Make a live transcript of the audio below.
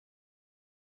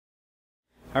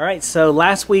Alright, so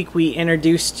last week we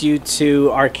introduced you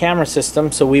to our camera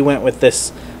system. So we went with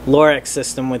this Lorex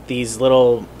system with these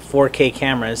little 4K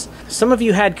cameras. Some of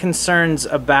you had concerns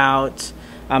about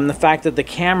the fact that the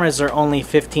cameras are only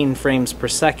 15 frames per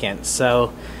second.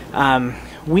 So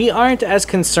we aren't as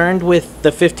concerned with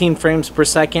the 15 frames per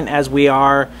second as we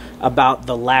are about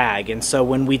the lag. And so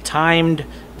when we timed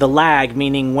the lag,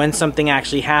 meaning when something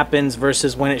actually happens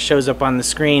versus when it shows up on the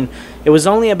screen, it was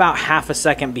only about half a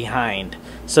second behind.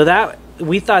 So that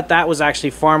we thought that was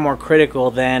actually far more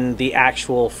critical than the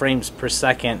actual frames per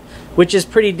second, which is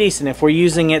pretty decent. If we're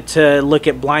using it to look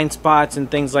at blind spots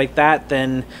and things like that,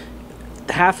 then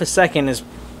half a second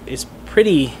is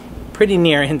pretty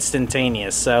near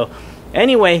instantaneous. So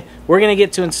anyway, we're gonna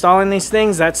get to installing these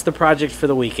things. That's the project for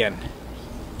the weekend.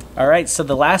 Alright, so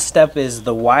the last step is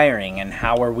the wiring, and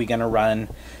how are we gonna run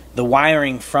the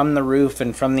wiring from the roof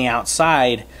and from the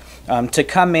outside to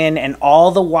come in. And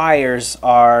all the wires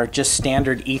are just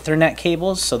standard Ethernet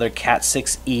cables, so they're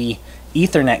Cat6e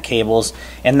Ethernet cables,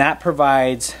 and that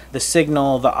provides the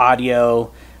signal, the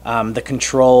audio, the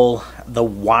control, the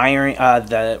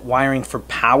wiring for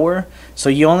power. So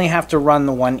you only have to run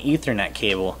the one Ethernet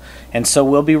cable, and so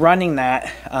we'll be running that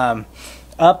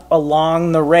up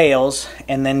along the rails,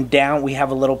 and then down we have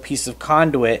a little piece of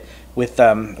conduit with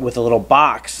a little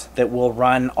box that will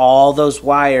run all those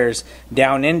wires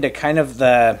down into kind of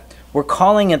we're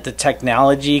calling it the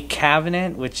technology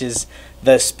cabinet, which is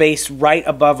the space right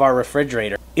above our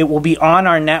refrigerator. It will be on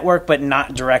our network, but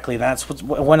not directly. That's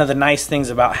one of the nice things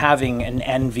about having an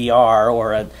NVR,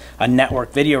 or a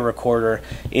network video recorder,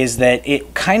 is that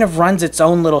it kind of runs its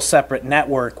own little separate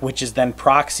network, which is then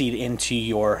proxied into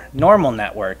your normal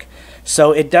network.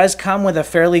 So it does come with a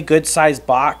fairly good sized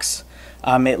box.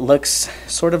 It looks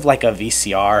sort of like a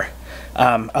VCR,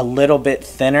 a little bit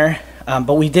thinner.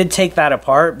 But we did take that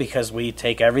apart because we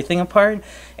take everything apart,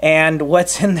 and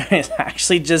what's in there is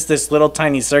actually just this little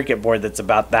tiny circuit board that's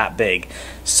about that big.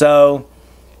 So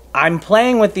I'm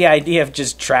playing with the idea of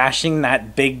just trashing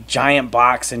that big giant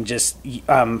box and just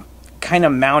kind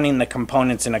of mounting the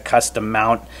components in a custom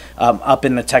mount up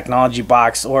in the technology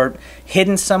box, or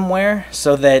hidden somewhere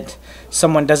so that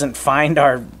someone doesn't find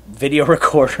our video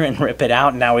recorder and rip it out,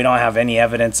 and now we don't have any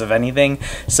evidence of anything.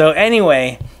 So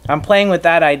anyway, I'm playing with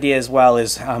that idea as well,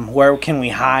 as where can we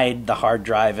hide the hard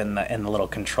drive and the little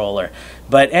controller.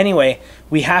 But anyway,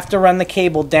 we have to run the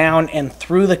cable down and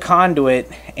through the conduit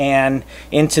and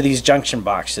into these junction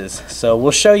boxes. So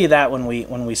we'll show you that when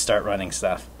we start running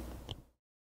stuff.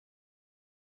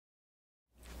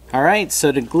 Alright,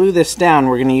 so to glue this down,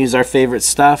 we're going to use our favorite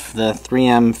stuff, the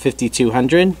 3M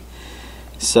 5200.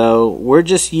 So we're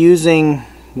just using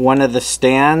one of the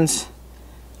stands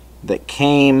that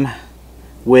came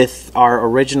with our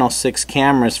original 6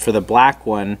 cameras for the black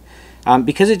one,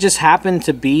 because it just happened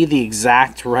to be the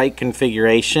exact right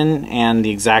configuration and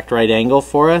the exact right angle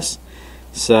for us.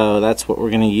 So that's what we're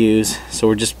going to use. So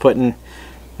we're just putting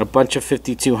a bunch of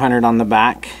 5200 on the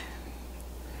back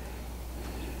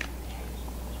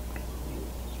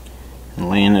and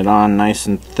laying it on nice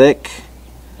and thick,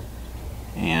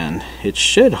 and it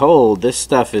should hold. This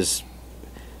stuff is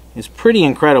pretty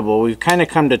incredible. We've kind of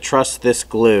come to trust this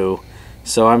glue.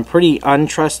 So I'm pretty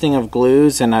untrusting of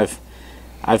glues, and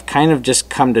I've kind of just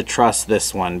come to trust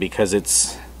this one because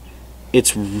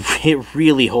it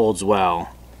really holds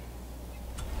well.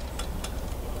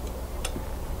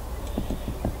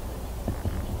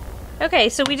 Okay,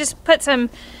 so we just put some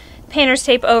painter's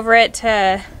tape over it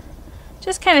to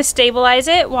just kind of stabilize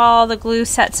it while the glue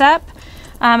sets up.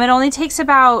 It only takes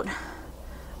about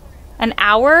an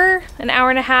hour and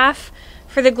a half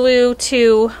for the glue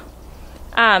to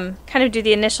kind of do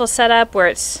the initial setup where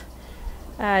it's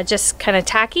just kind of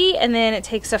tacky, and then it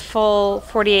takes a full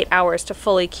 48 hours to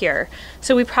fully cure.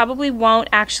 So we probably won't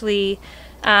actually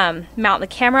mount the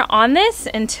camera on this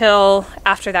until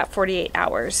after that 48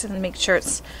 hours, and make sure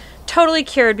it's totally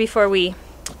cured before we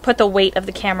put the weight of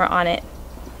the camera on it.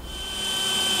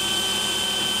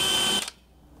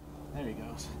 There he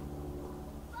goes.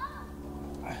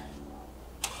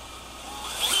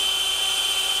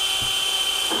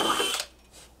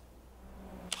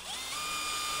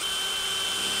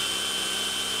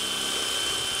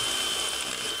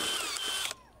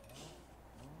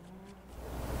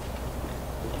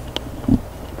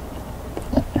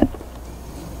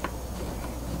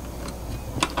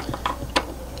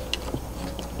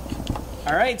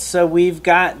 Alright, so we've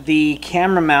got the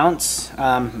camera mounts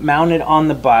mounted on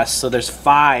the bus. So there's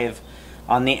 5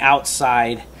 on the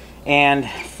outside, and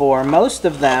for most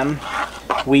of them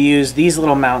we use these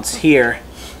little mounts here.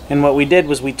 And what we did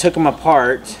was we took them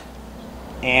apart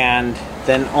and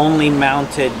then only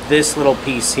mounted this little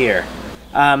piece here.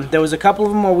 There was a couple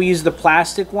of them where we used the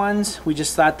plastic ones. We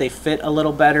just thought they fit a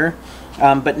little better.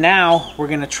 But now we're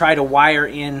going to try to wire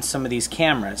in some of these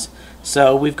cameras.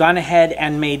 So we've gone ahead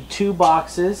and made 2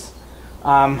 boxes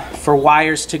for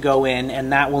wires to go in,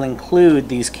 and that will include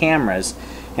these cameras.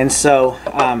 And so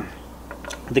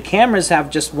the cameras have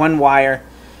just 1 wire,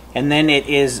 and then it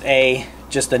is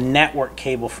just a network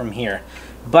cable from here.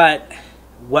 But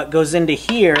what goes into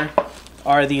here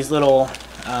are these little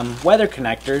weather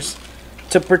connectors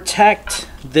to protect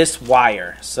this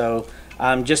wire. So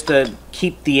just to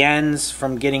keep the ends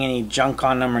from getting any junk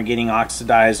on them or getting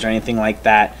oxidized or anything like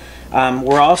that.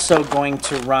 We're also going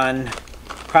to run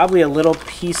probably a little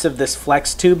piece of this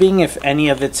flex tubing if any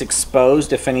of it's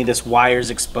exposed, if any of this wire is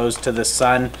exposed to the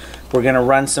sun. We're going to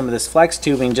run some of this flex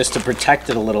tubing just to protect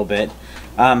it a little bit.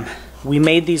 We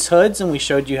made these hoods and we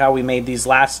showed you how we made these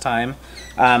last time.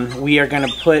 We are going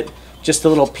to put just a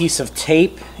little piece of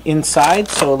tape inside,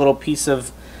 so a little piece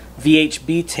of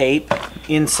VHB tape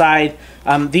inside.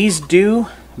 These do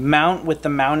mount with the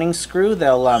mounting screw.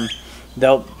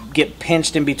 They'll get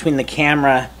pinched in between the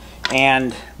camera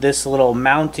and this little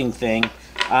mounting thing,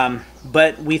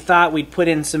 but we thought we'd put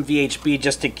in some VHB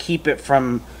just to keep it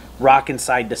from rocking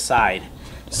side to side.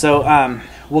 So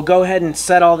we'll go ahead and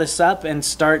set all this up and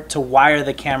start to wire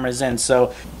the cameras in. So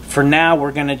for now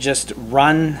we're going to just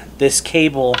run this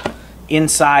cable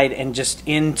inside and just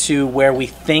into where we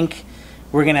think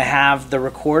we're going to have the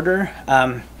recorder.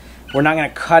 We're not going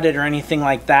to cut it or anything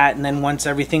like that, and then once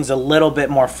everything's a little bit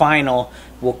more final,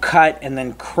 we'll cut and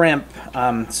then crimp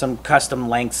some custom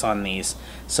lengths on these.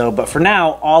 So, but for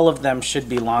now, all of them should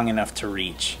be long enough to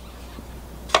reach.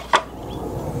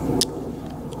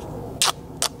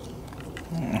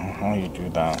 How do you do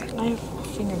that? I have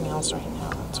fingernails right now,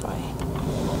 that's why.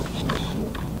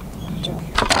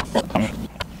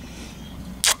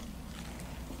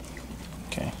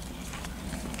 Okay.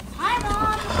 Hi,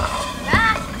 Mom.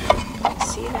 Back.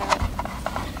 See that?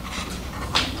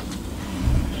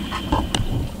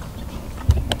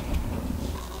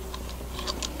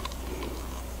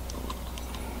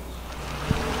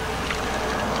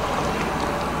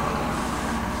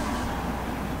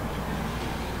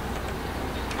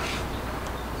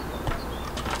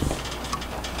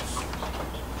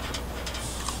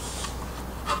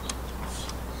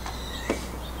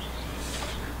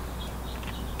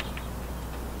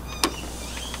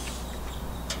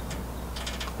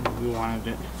 We wanted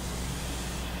it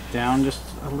down just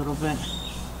a little bit.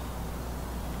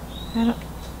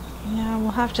 Yeah,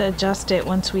 we'll have to adjust it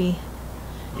once we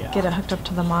get it hooked up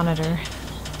to the monitor.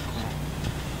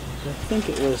 I think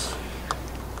it was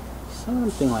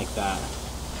something like that.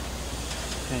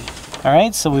 Okay.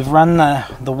 Alright, so we've run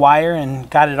the wire and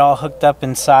got it all hooked up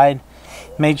inside.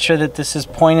 Made sure that this is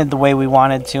pointed the way we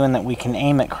wanted to and that we can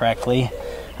aim it correctly.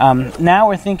 Now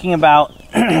we're thinking about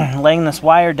laying this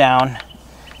wire down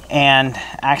and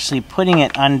actually putting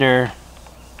it under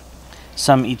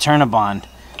some Eternabond.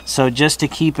 So just to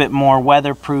keep it more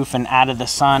weatherproof and out of the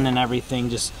sun and everything,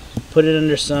 just put it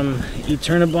under some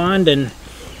Eternabond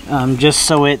and just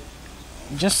so it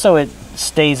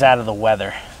stays out of the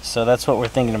weather. So that's what we're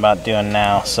thinking about doing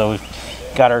now. So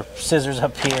we've got our scissors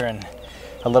up here and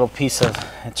a little piece of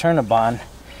Eternabond.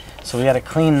 So we got to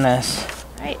clean this.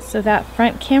 Alright, so that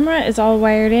front camera is all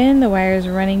wired in. The wire is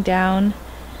running down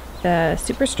the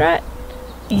super strut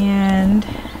and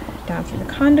down through the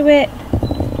conduit,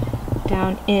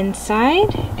 down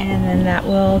inside, and then that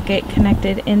will get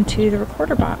connected into the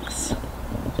recorder box.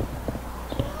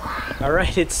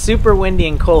 Alright, it's super windy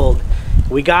and cold.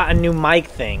 We got a new mic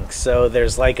thing, so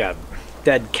there's like a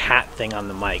dead cat thing on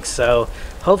the mic. So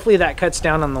hopefully that cuts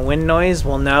down on the wind noise.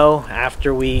 We'll know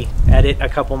after we edit a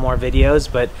couple more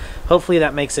videos, but hopefully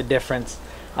that makes a difference.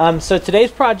 So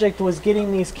today's project was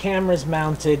getting these cameras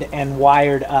mounted and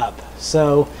wired up.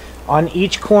 So on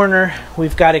each corner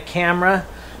we've got a camera.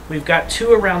 We've got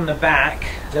 2 around the back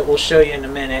that we'll show you in a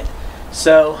minute.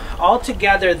 So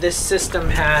altogether this system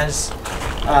has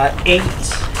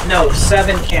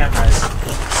 7 cameras.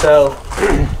 So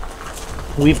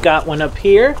we've got one up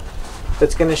here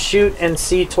that's going to shoot and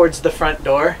see towards the front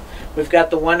door. We've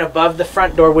got the one above the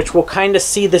front door, which will kind of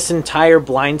see this entire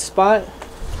blind spot.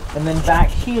 And then back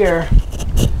here,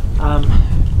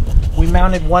 we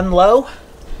mounted one low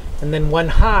and then one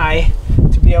high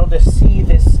to be able to see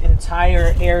this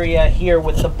entire area here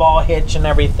with the ball hitch and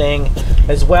everything,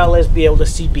 as well as be able to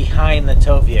see behind the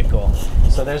tow vehicle.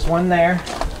 So there's one there.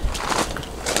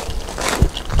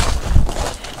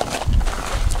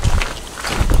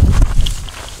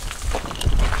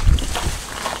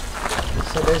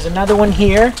 So there's another one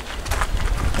here.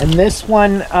 And this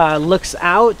one looks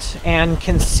out and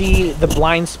can see the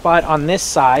blind spot on this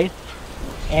side.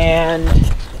 And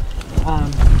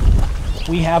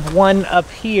we have one up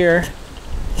here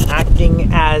acting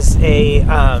as a,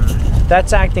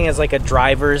 that's acting as like a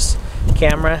driver's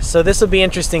camera. So this will be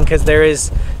interesting because there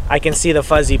is, I can see the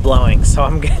fuzzy blowing. So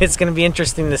it's going to be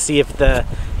interesting to see if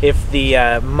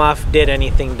the muff did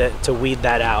anything to weed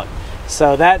that out.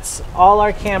 So that's all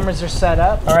our cameras are set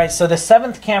up. All right, so the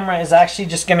 7th camera is actually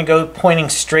just going to go pointing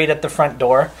straight at the front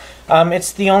door.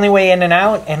 It's the only way in and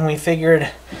out, and we figured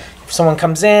if someone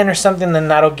comes in or something, then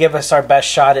that'll give us our best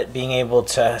shot at being able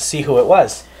to see who it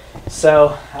was.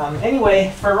 So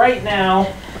anyway, for right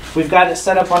now, we've got it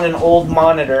set up on an old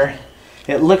monitor.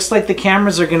 It looks like the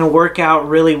cameras are going to work out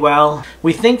really well.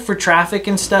 We think for traffic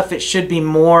and stuff, it should be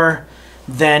more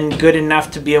than good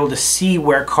enough to be able to see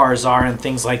where cars are and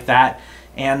things like that.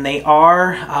 And they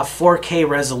are 4K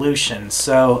resolution.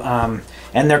 So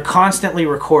and they're constantly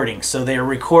recording. So they're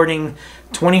recording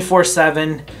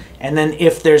 24/7. And then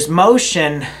if there's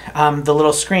motion, the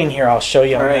little screen here, I'll show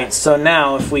you. All right, so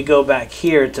now if we go back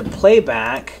here to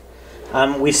playback,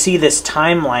 we see this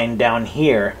timeline down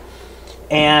here.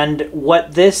 And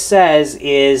what this says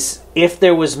is if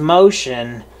there was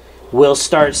motion, we'll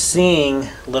start seeing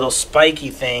little spiky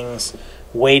things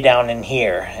way down in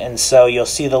here. And so you'll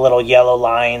see the little yellow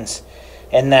lines,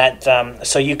 and that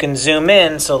so you can zoom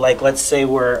in. So like, let's say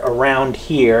we're around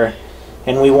here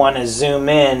and we want to zoom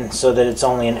in so that it's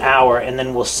only an hour, and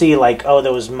then we'll see like, oh,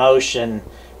 there was motion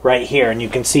right here, and you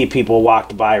can see people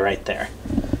walked by right there.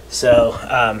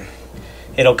 So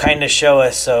it'll kind of show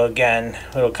us, so again,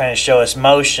 it'll kind of show us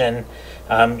motion.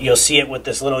 You'll see it with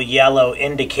this little yellow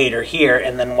indicator here,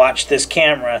 and then watch this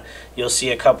camera. You'll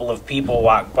see a couple of people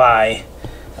walk by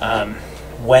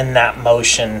when that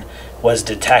motion was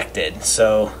detected.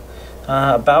 So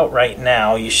about right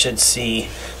now, you should see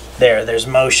there's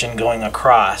motion going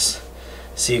across.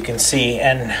 So you can see,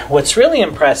 and what's really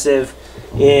impressive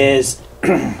is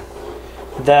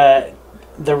the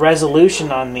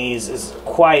resolution on these is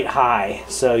quite high.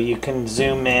 So you can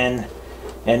zoom in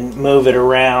and move it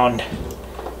around,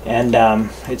 and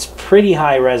it's pretty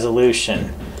high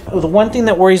resolution. The one thing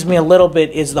that worries me a little bit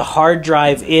is the hard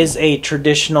drive is a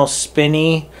traditional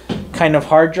spinny kind of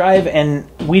hard drive, and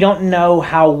we don't know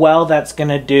how well that's going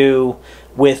to do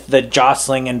with the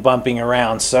jostling and bumping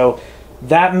around. So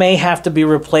that may have to be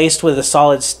replaced with a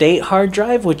solid state hard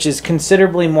drive, which is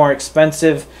considerably more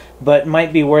expensive, but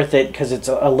might be worth it because it's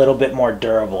a little bit more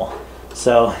durable.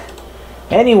 So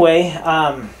anyway,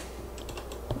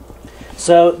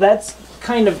 so that's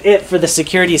kind of it for the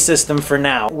security system for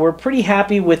now. We're pretty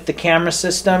happy with the camera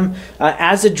system.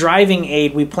 As a driving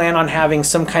aid, we plan on having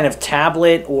some kind of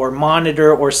tablet or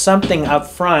monitor or something up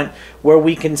front where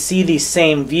we can see these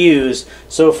same views.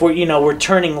 So if we're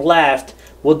turning left,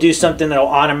 we'll do something that'll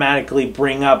automatically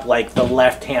bring up like the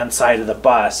left-hand side of the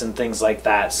bus and things like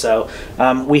that. So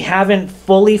we haven't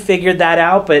fully figured that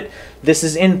out, but this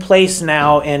is in place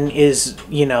now and is,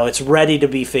 it's ready to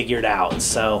be figured out.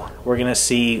 So we're gonna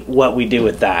see what we do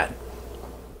with that.